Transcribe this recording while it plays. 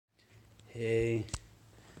Hey,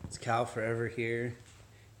 it's Cal Forever here,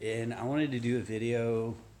 and I wanted to do a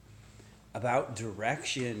video about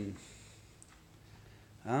direction.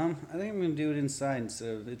 I think I'm gonna do it inside,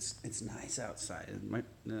 so it's nice outside. My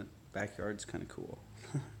the backyard's kind of cool,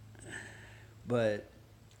 but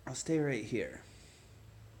I'll stay right here.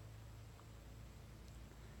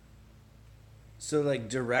 So like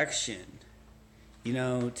direction,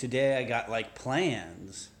 today I got like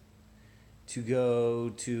plans to go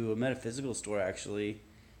to a metaphysical store actually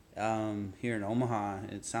here in Omaha.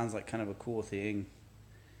 It sounds like kind of a cool thing.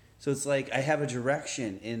 So it's like I have a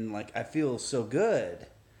direction and like I feel so good.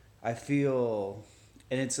 I feel,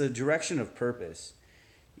 and it's a direction of purpose.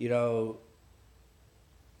 You know,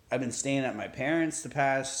 I've been staying at my parents the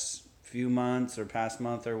past few months or past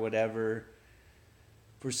month or whatever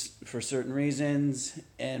for certain reasons,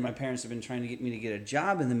 and my parents have been trying to get me to get a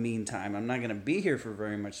job in the meantime. I'm not going to be here for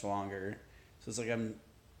very much longer. So it's like I'm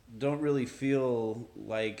don't really feel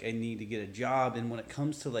like I need to get a job. And when it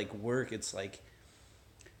comes to like work, it's like,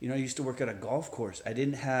 I used to work at a golf course. I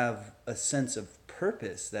didn't have a sense of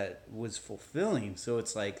purpose that was fulfilling. So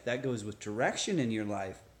it's like that goes with direction in your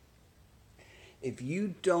life. If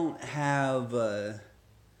you don't have a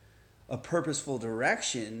purposeful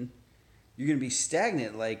direction, you're going to be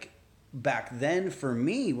stagnant. Like back then for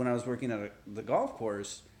me, when I was working at the golf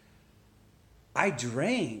course, I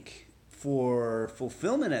drank for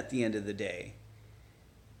fulfillment at the end of the day.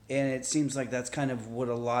 And it seems like that's kind of what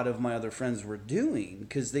a lot of my other friends were doing,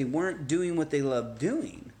 because they weren't doing what they loved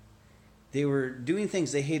doing. They were doing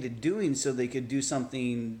things they hated doing so they could do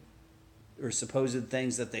something or supposed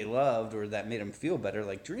things that they loved or that made them feel better,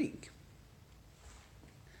 like drink.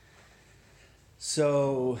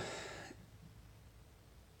 So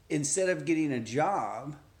instead of getting a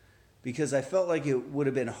job, because I felt like it would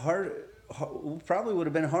have been probably would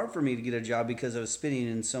have been hard for me to get a job because I was spinning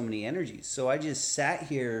in so many energies. So I just sat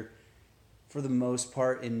here for the most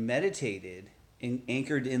part and meditated and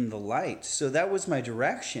anchored in the light. So that was my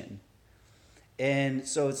direction. And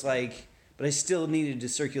so it's like, but I still needed to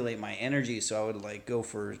circulate my energy. So I would like go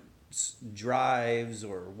for drives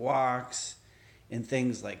or walks and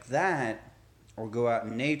things like that, or go out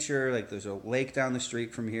in nature. Like there's a lake down the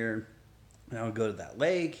street from here, and I would go to that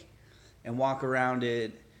lake and walk around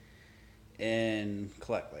it and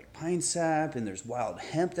collect like pine sap, and there's wild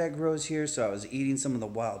hemp that grows here, so I was eating some of the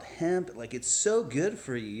wild hemp. Like it's so good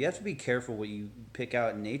for you. You have to be careful what you pick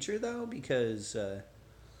out in nature though, because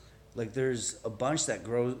like there's a bunch that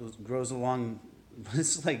grows along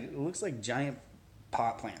it looks like giant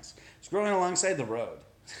pot plants. It's growing alongside the road.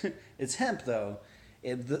 It's hemp though.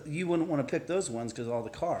 You wouldn't want to pick those ones because all the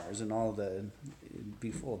cars and it'd be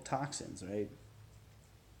full of toxins, right?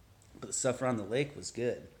 But the stuff around the lake was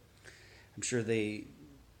good. I'm sure they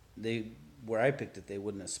where I picked it, they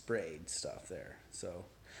wouldn't have sprayed stuff there. So,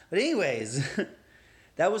 but anyways,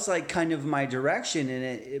 that was like kind of my direction in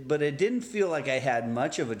it, but it didn't feel like I had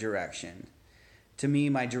much of a direction. To me,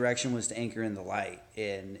 my direction was to anchor in the light,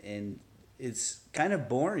 and it's kind of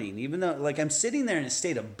boring, even though like I'm sitting there in a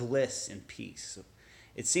state of bliss and peace.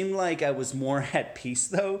 It seemed like I was more at peace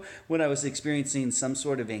though when I was experiencing some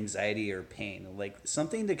sort of anxiety or pain, like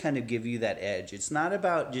something to kind of give you that edge. It's not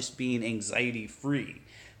about just being anxiety free.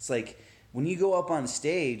 It's like when you go up on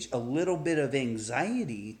stage, a little bit of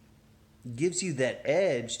anxiety gives you that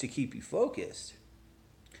edge to keep you focused.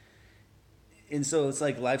 And so it's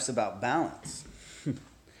like life's about balance.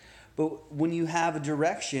 But when you have a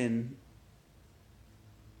direction,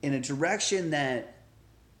 in a direction that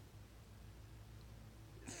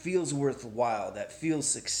feels worthwhile, that feels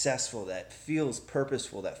successful, that feels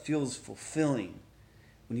purposeful, that feels fulfilling,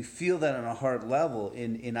 when you feel that on a heart level,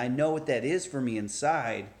 and I know what that is for me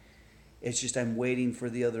inside, it's just I'm waiting for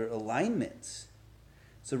the other alignments.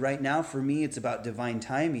 So right now for me, it's about divine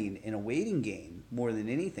timing in a waiting game more than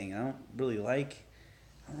anything. I don't really like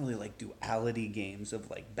duality games of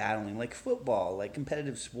like battling, like football, like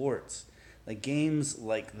competitive sports, like games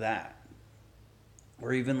like that,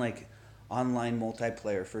 or even like online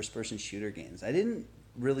multiplayer first-person shooter games. I didn't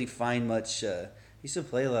really find much. I used to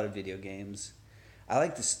play a lot of video games. I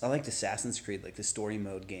liked Assassin's Creed, like the story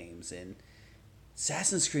mode games, and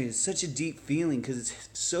Assassin's Creed is such a deep feeling because it's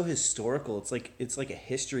so historical. It's like a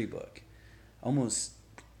history book, almost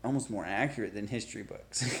more accurate than history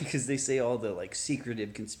books because they say all the like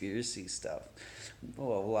secretive conspiracy stuff.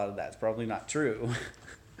 Well, a lot of that's probably not true,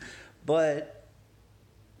 but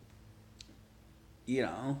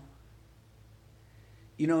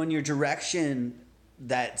in your direction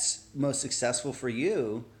that's most successful for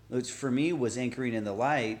you, which for me was anchoring in the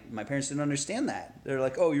light. My parents didn't understand that. They're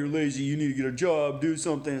like, "Oh, you're lazy. You need to get a job, do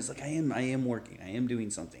something." It's like I am working. I am doing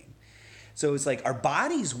something. So it's like our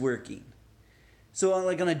body's working. So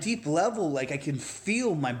like on a deep level, like I can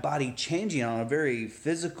feel my body changing on a very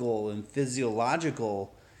physical and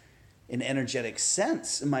physiological and energetic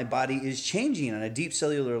sense. And my body is changing on a deep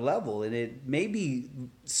cellular level. And it may be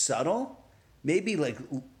subtle, maybe like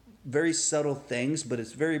very subtle things, but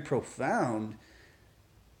it's very profound.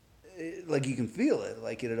 Like you can feel it,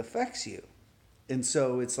 like it affects you. And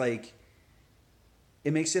so it's like,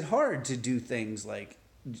 it makes it hard to do things like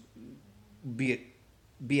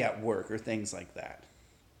be at work or things like that.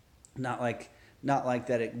 Not like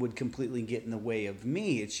that it would completely get in the way of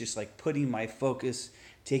me. It's just like putting my focus,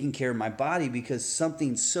 taking care of my body, because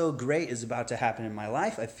something so great is about to happen in my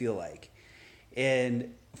life, I feel like.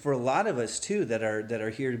 And for a lot of us too that are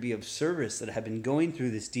here to be of service, that have been going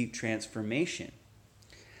through this deep transformation.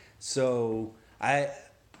 So a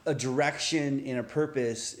direction and a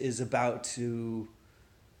purpose is about to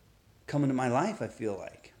come into my life, I feel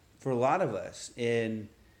like, for a lot of us. And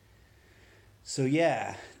so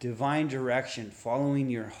yeah, divine direction, following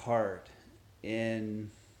your heart,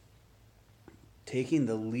 and taking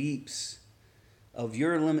the leaps of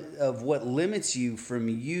your limit, of what limits you from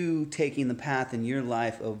you taking the path in your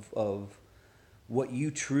life of what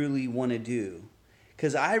you truly want to do.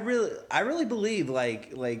 Because I really believe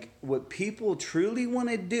like what people truly want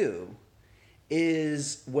to do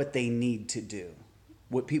is what they need to do.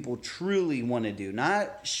 What people truly want to do.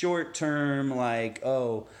 Not short term like,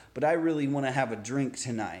 oh, but I really want to have a drink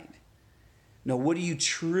tonight. No, what do you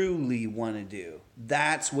truly want to do?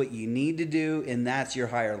 That's what you need to do, and that's your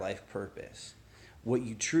higher life purpose. What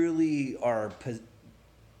you truly are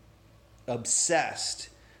obsessed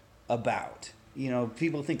about. You know,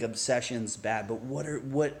 people think obsession's bad, but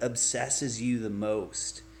what obsesses you the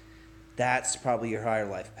most? That's probably your higher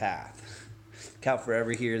life path. Cal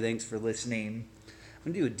Forever here. Thanks for listening.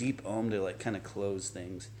 I'm going to do a deep Om to like kind of close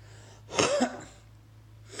things.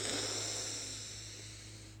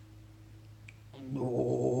 Oh.